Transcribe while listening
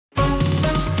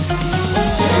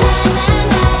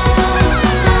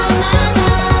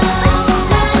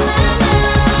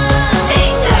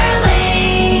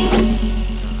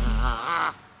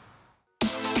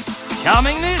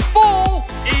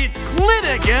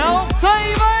Girls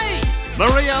TV, the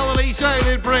reality show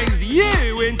that brings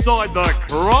you inside the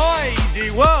crazy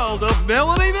world of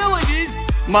Melody Village's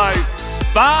most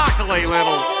sparkly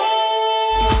little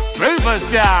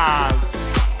superstars.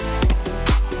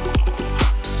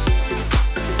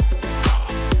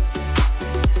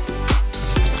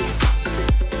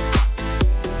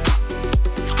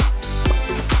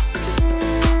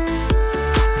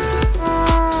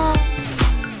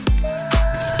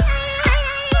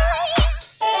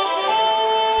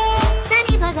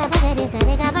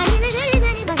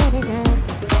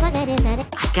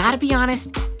 I gotta be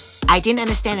honest, I didn't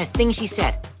understand a thing she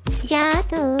said.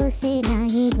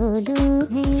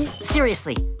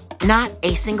 Seriously, not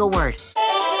a single word.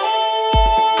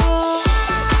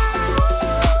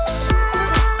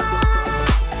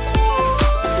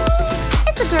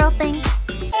 It's a girl thing.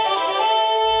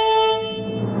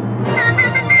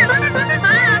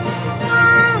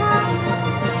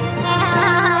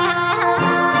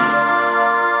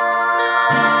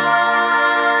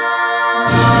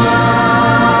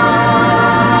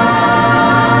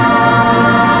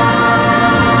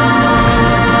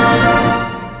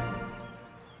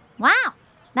 Wow,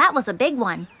 that was a big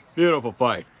one. Beautiful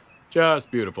fight.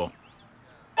 Just beautiful.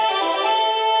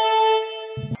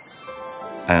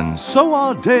 And so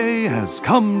our day has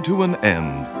come to an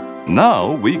end.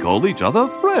 Now we call each other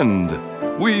friend.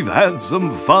 We've had some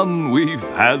fun, we've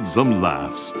had some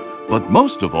laughs. But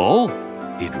most of all,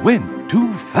 it went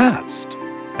too fast.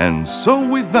 And so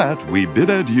with that we bid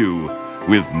adieu,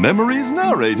 with memories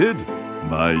narrated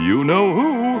by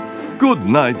you-know-who. Good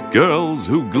night, girls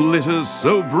who glitter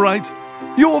so bright.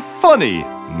 You're funny,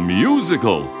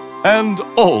 musical, and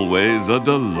always a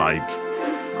delight.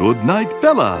 Good night,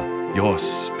 Bella. Your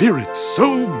spirit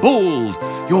so bold.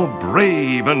 You're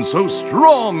brave and so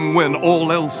strong when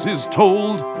all else is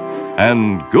told.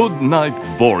 And good night,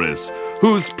 Boris,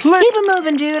 who's play— Keep it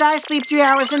moving, dude. I sleep 3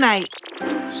 hours a night.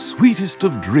 Sweetest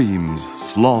of dreams,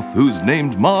 Sloth who's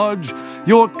named Marge.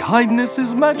 Your kindness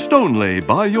is matched only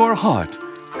by your heart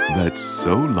that's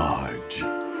so large.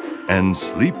 And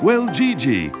sleep well,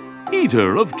 Gigi,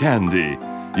 eater of candy.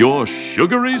 Your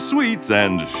sugary sweets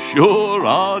and sure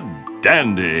are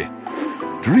dandy.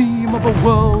 Dream of a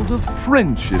world of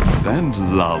friendship and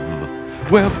love,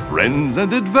 where friends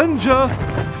and adventure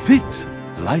fit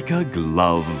like a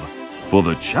glove. For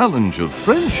the challenge of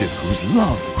friendship whose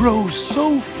love grows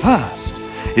so fast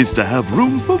is to have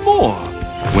room for more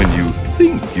when you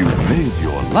think you've made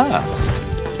your last.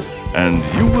 And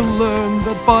you will learn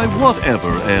that by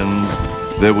whatever ends,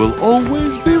 there will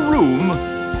always be room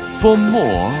for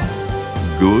more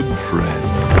good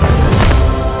friends.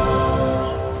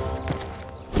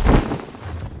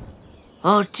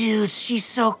 Oh, dude, she's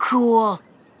so cool.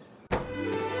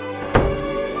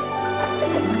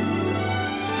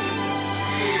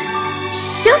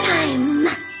 Showtime!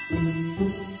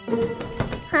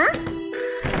 Huh?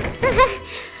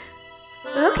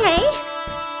 Okay.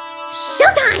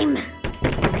 Showtime!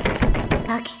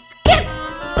 Okay.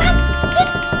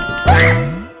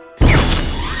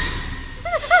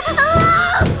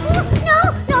 No!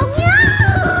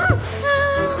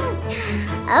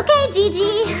 Okay,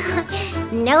 Gigi.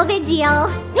 No big deal.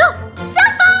 No!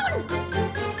 Cell phone!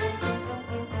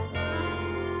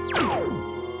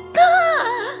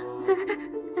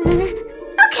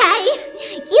 Okay,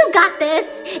 you got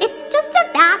this. It's just a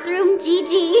bathroom,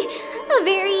 Gigi. A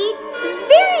very,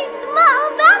 very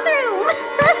small bathroom.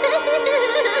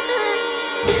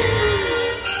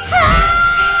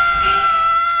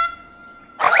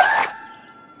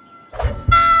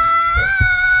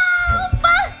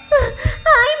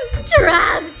 I'm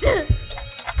trapped.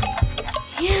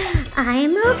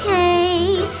 I'm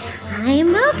okay.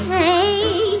 I'm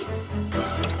okay.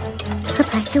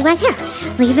 Apply to wet hair.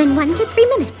 Leave in 1 to 3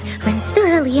 minutes. Rinse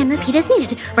thoroughly and repeat as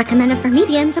needed. Recommended for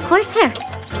medium to coarse hair.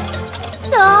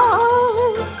 So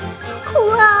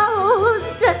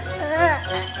close.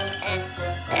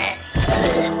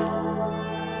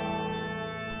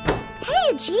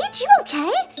 Hey, Gigi, you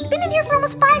okay? Been in here for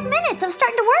almost 5 minutes. I was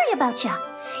starting to worry about you.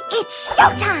 It's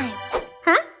showtime.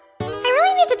 Huh? I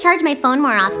really need to charge my phone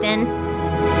more often.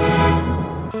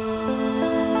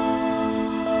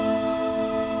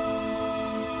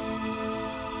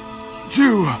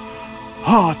 Too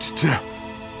hot to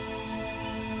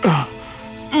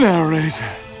narrate.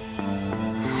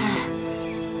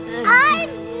 I'm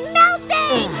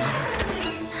melting!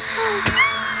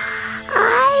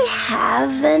 I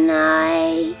have an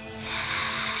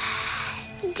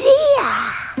idea.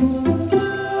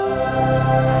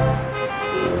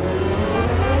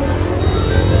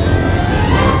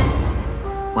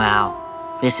 Wow,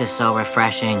 this is so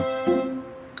refreshing.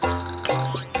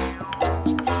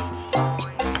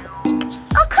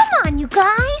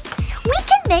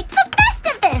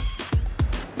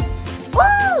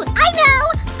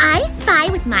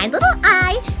 my little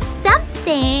eye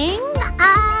something,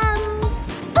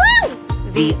 blue.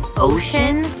 The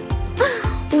ocean?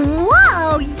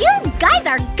 Whoa, you guys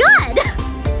are good.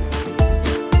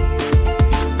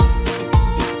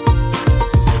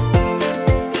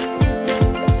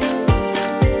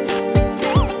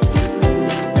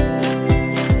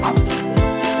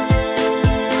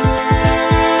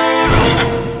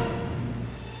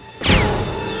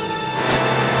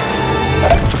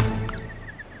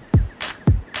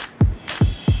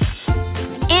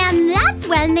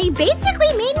 When they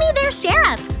basically made me their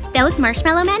sheriff. Those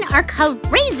marshmallow men are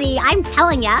crazy, I'm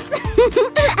telling ya.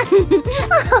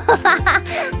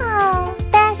 Oh,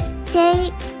 best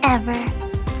day ever.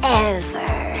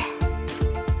 Ever.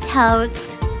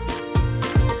 Totes.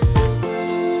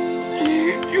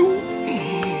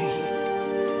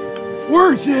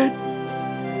 Worth it.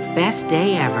 Best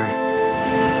day ever.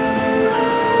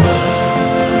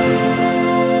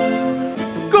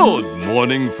 Good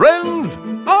morning, friends.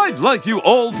 I'd like you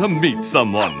all to meet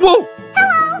someone. Whoa!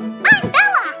 Hello, I'm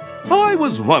Bella. I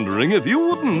was wondering if you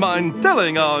wouldn't mind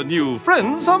telling our new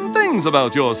friends some things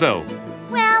about yourself.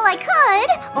 Well, I could,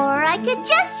 or I could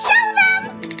just show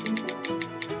them.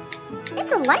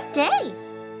 It's a light day.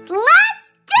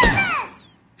 Let's do this!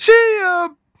 She,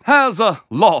 has a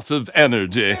lot of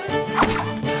energy.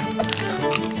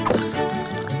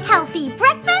 Healthy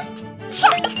breakfast?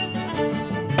 Check.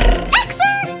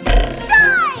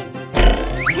 Exercise!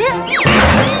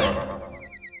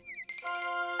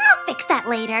 I'll fix that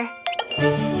later.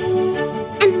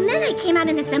 And then I came out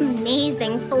in this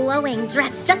amazing flowing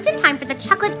dress just in time for the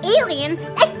chocolate aliens.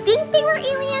 I think they were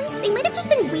aliens. They might have just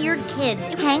been weird kids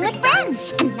who hang with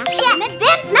friends. And that's when the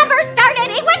dance number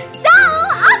started. It was so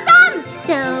awesome!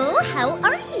 So, how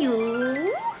are you?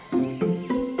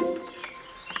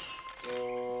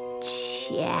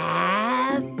 Chapter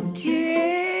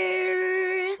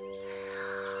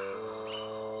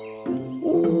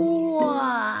 1.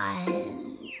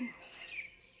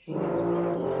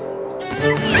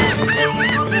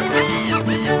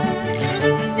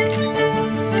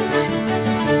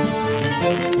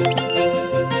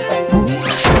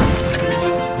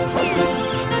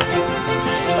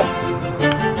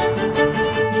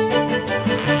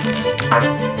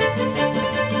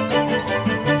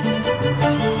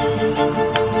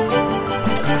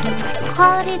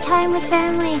 Quality time with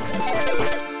family.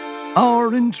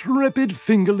 Our intrepid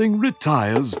fingerling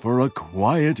retires for a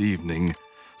quiet evening,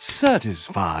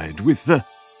 satisfied with the...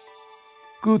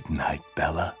 Good night,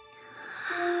 Bella.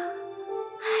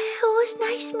 It was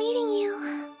nice meeting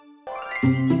you.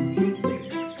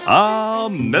 Ah,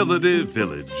 Melody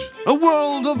Village, a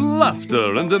world of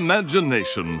laughter and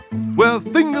imagination, where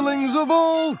fingerlings of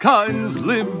all kinds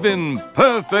live in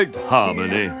perfect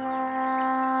harmony.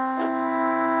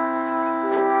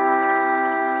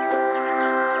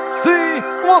 See,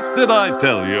 what did I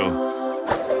tell you?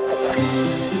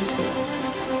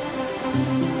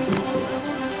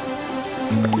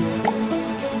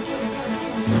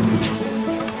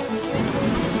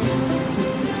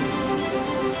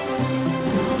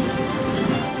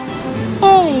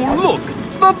 Oh, look,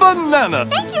 the banana!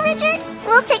 Thank you, Richard.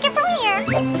 We'll take it from here.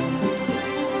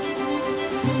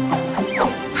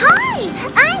 Hi,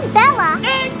 I'm Bella.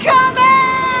 Incoming!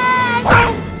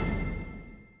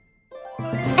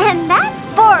 And that's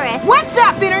Boris. What's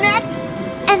up, Internet?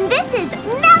 And this is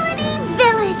Melody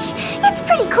Village. It's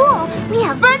pretty cool. We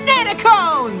have Banana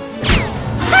cones!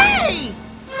 Hey!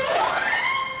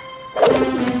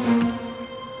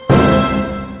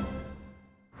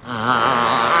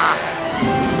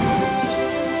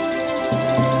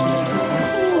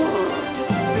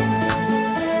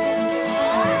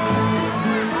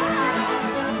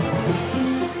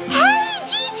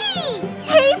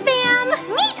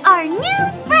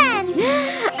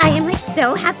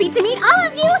 so happy to meet all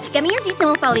of you! Get me your deets and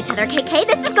we'll follow each other, KK.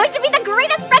 This is going to be the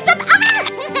greatest friendship ever!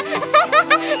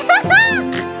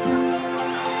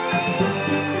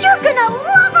 You're gonna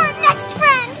love our next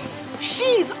friend!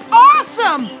 She's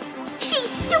awesome! She's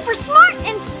super smart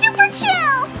and super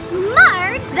chill!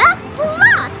 Marge the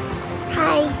Sloth!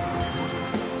 Hi.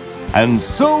 And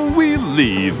so we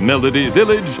leave Melody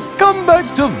Village. Come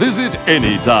back to visit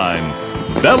anytime.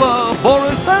 Bella,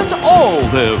 Boris, and all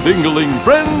their fingerling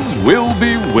friends will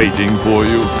be waiting for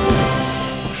you.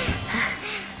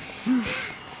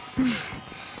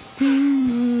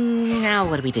 Now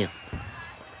what do we do?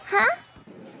 Huh?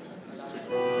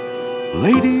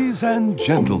 Ladies and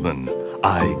gentlemen,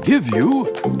 I give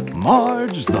you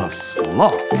Marge the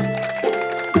Sloth.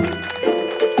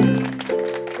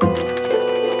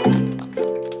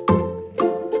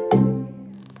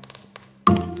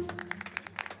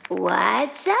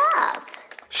 What's up?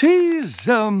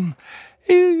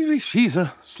 she's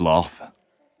a sloth.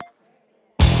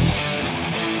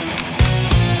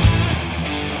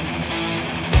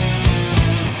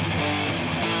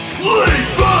 Lay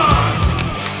back!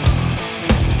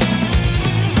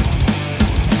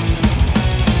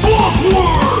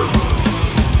 Backward!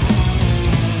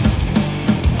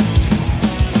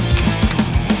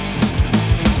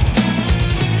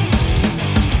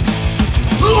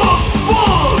 Lost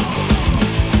bugs!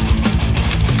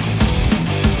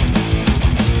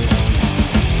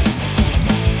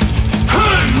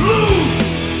 Hang loose!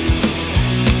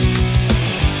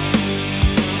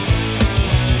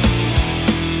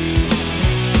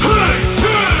 Hang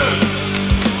ten!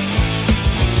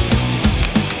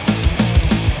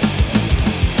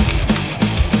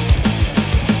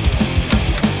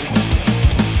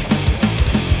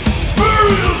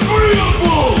 Very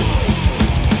agreeable!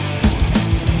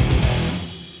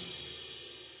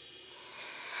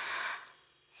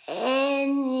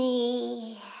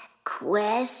 Any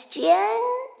questions?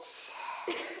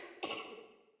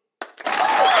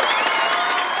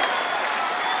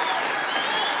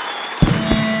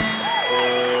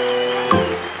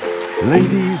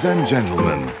 Ladies and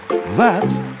gentlemen, that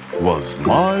was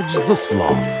Marge the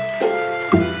Sloth.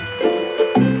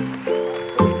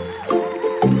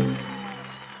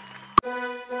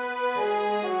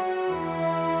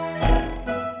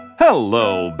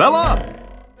 Hello, Bella.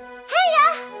 Hiya!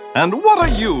 And what are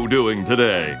you doing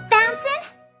today? Bouncing?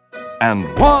 And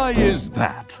why is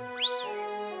that?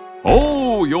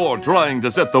 Oh, you're trying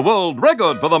to set the world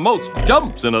record for the most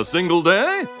jumps in a single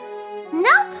day?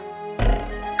 Nope.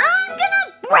 I'm gonna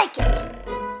break it.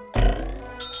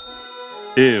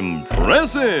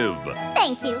 Impressive!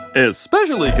 Thank you.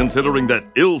 Especially considering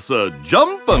that Ilsa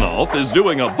Jumpanoff is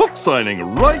doing a book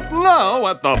signing right now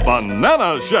at the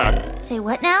Banana Shack. Say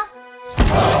what now?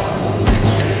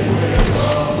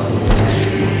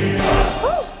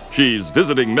 She's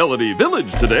visiting Melody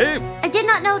Village today. I did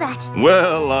not know that.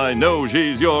 Well, I know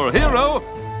she's your hero.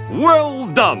 Well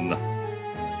done.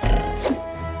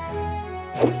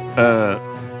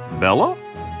 Bella?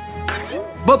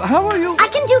 But how are you? I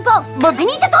can do both. But- I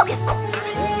need to focus.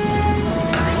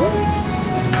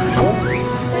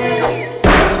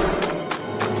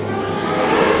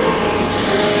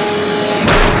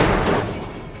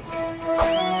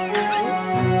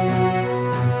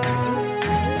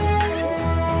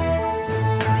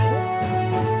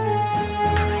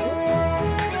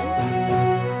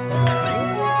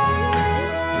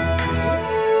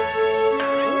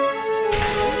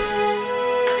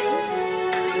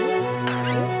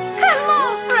 Hello,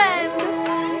 friend!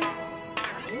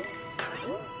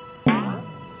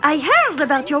 I heard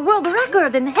about your world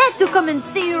record and had to come and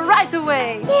see you right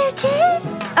away. You did?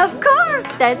 Of course,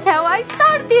 that's how I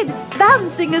started,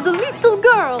 bouncing as a little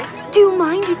girl. Do you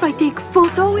mind if I take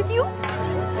photo with you?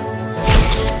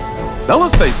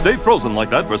 Bella's face stayed frozen like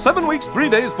that for 7 weeks, 3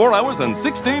 days, 4 hours, and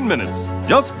 16 minutes.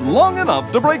 Just long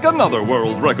enough to break another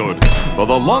world record for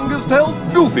the longest held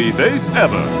goofy face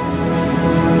ever.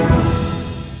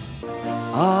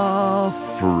 Ah,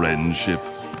 friendship.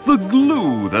 The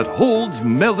glue that holds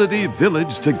Melody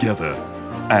Village together.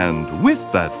 And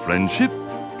with that friendship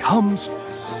comes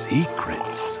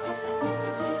secrets.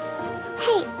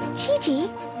 Hey,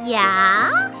 Gigi.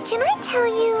 Yeah? Can I tell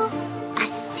you a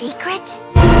secret?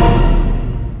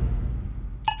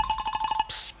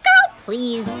 Psh, girl,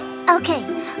 please. Okay,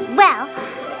 well...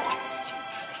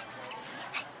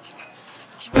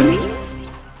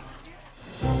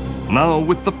 Now,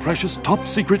 with the precious top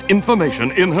secret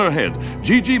information in her head,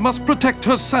 Gigi must protect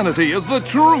her sanity as the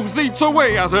truth eats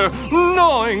away at her,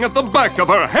 gnawing at the back of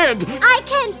her head. I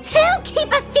can too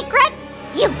keep a secret!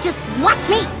 You just watch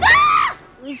me! Ah!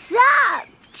 What's up,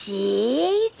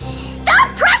 Gigi?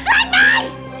 Stop pressuring me!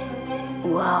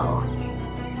 Whoa.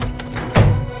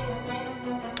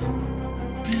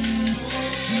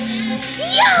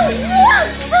 You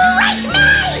won't break me!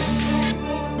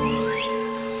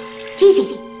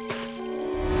 Gigi.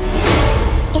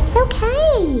 It's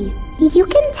okay. You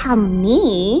can tell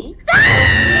me.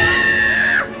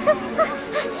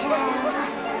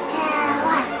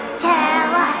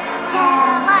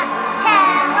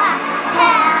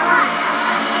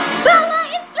 Bella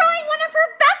is throwing one of her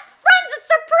best friends a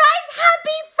surprise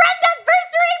happy friend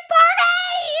anniversary party!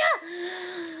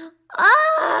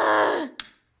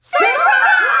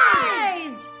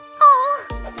 Surprise!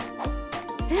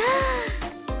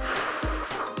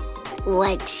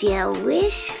 What you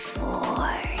wish for?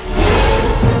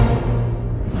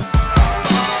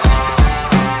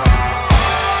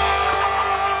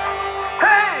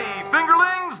 Hey,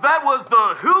 Fingerlings, that was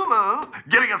the human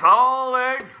getting getting us all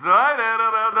excited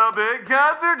about the big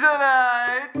concert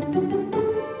tonight.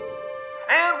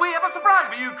 And we have a surprise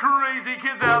for you crazy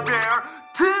kids out there.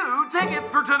 2 tickets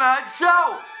for tonight's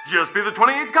show. Just be the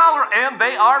 28th caller and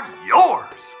they are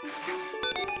yours.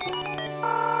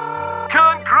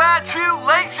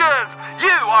 Congratulations! You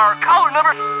are caller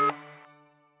number...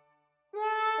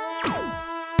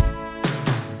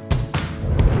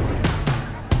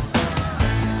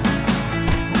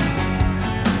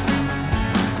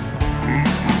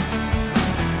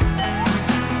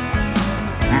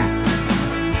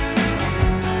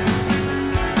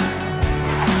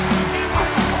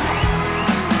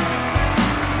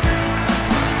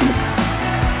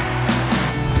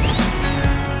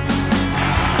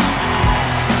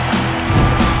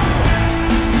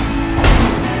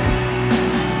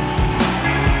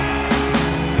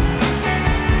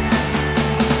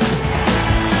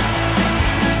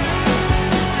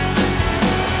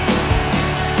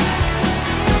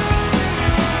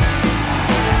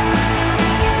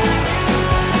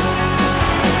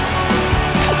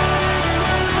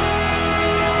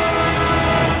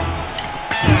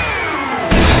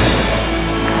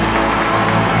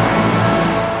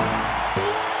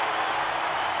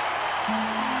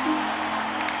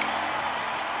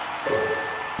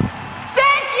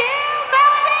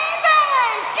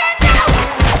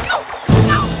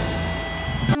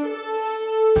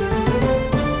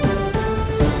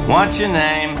 What's your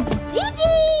name?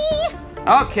 Gigi!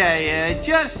 Okay,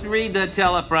 just read the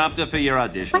teleprompter for your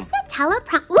audition. What's that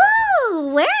teleprompter?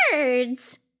 Ooh,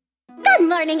 words! Good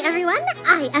morning, everyone.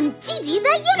 I am Gigi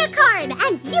the Unicorn,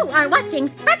 and you are watching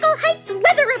Sparkle Heights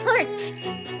Weather Report.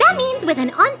 That means with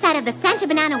an onset of the Santa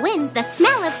Banana winds, the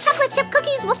smell of chocolate chip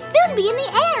cookies will soon be in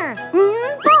the air.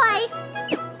 Boy.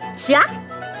 Chuck?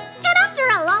 And after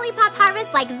a lollipop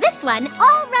harvest like this one,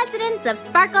 all residents of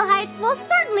Sparkle Heights will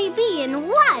certainly be in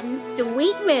one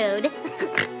sweet mood.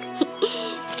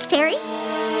 Terry?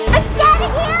 I'm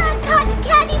standing here on Cotton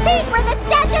Candy Peak where the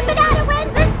Santa Banana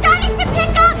winds are starting to pick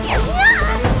up.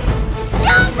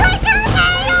 Jawbreaker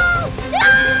hail!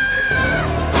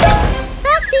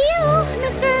 Back to you,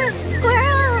 Mr.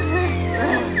 Squirrel.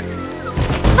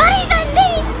 But even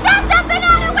these Santa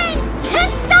Banana winds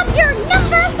can't stop your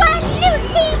 #1 news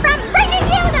team from bringing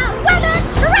you the weather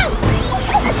truth.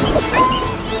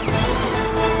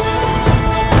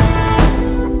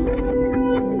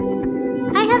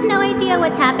 I have no idea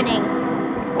what's happening.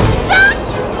 Back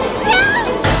to you!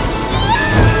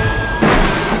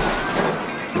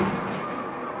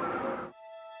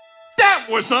 That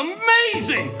was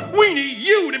amazing! We need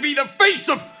you to be the face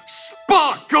of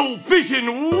Sparkle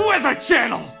Vision Weather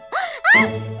Channel! No way!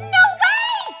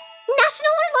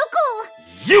 National or local?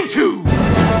 You two!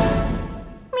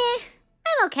 Meh,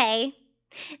 I'm okay.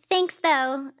 Thanks,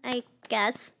 though, I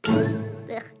guess.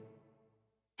 Ugh.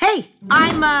 Hey,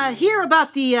 I'm here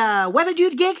about the Weather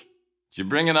Dude gig. Did you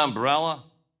bring an umbrella?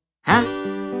 Huh?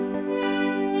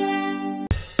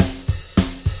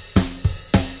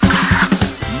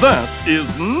 That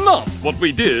is not what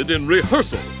we did in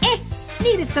rehearsal.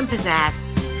 Needed some pizzazz.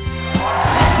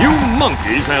 You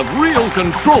monkeys have real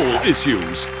control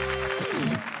issues.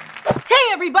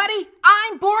 Hey, everybody!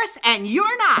 I'm Boris, and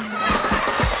you're not.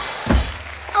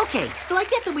 Okay, so I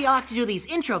get that we all have to do these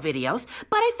intro videos,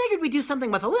 but I figured we'd do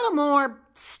something with a little more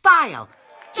style.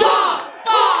 Top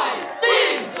 5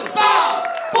 things about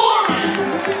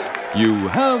Boris! You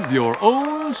have your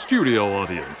own studio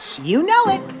audience. You know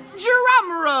it.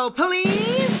 Drum roll,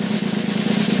 please.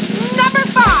 Number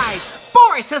 5.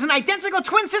 Boris has an identical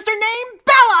twin sister named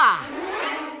Bella.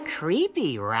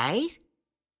 Creepy, right?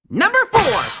 Number 4.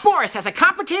 Boris has a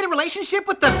complicated relationship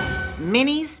with the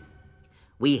Minis.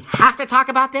 We have to talk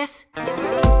about this.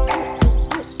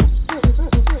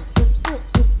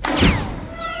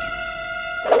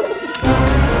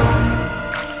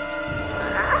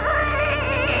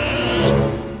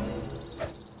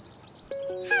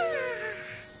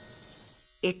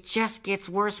 It just gets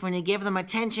worse when you give them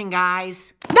attention,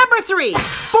 guys. Number 3,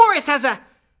 Boris has a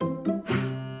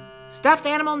stuffed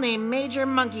animal named Major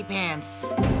Monkey Pants.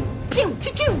 Pew,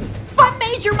 pew, pew. But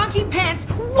Major Monkey Pants,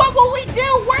 what will we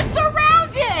do? We're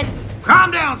surrounded!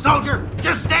 Calm down, soldier.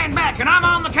 Just stand back and I'm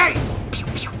on the case. Pew,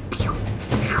 pew, pew.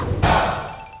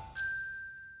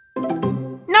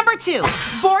 Number 2,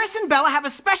 Boris and Bella have a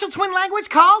special twin language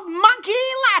called Monkey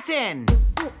Latin.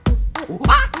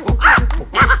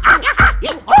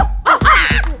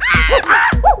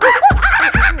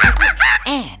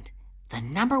 And the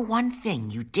 #1 thing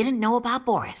you didn't know about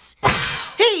Boris,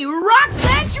 he rocks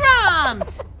the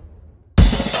drums!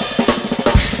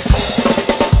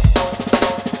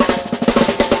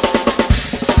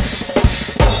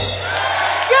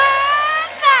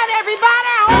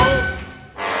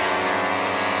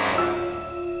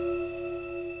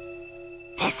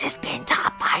 This has been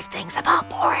Top 5 Things About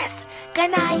Boris.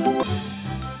 Good night.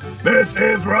 This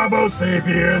is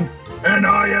RoboSapien, and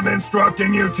I am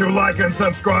instructing you to like and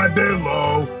subscribe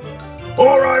below,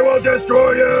 or I will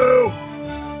destroy you!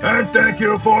 And thank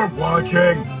you for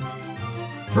watching,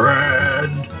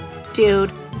 friend.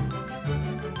 Dude,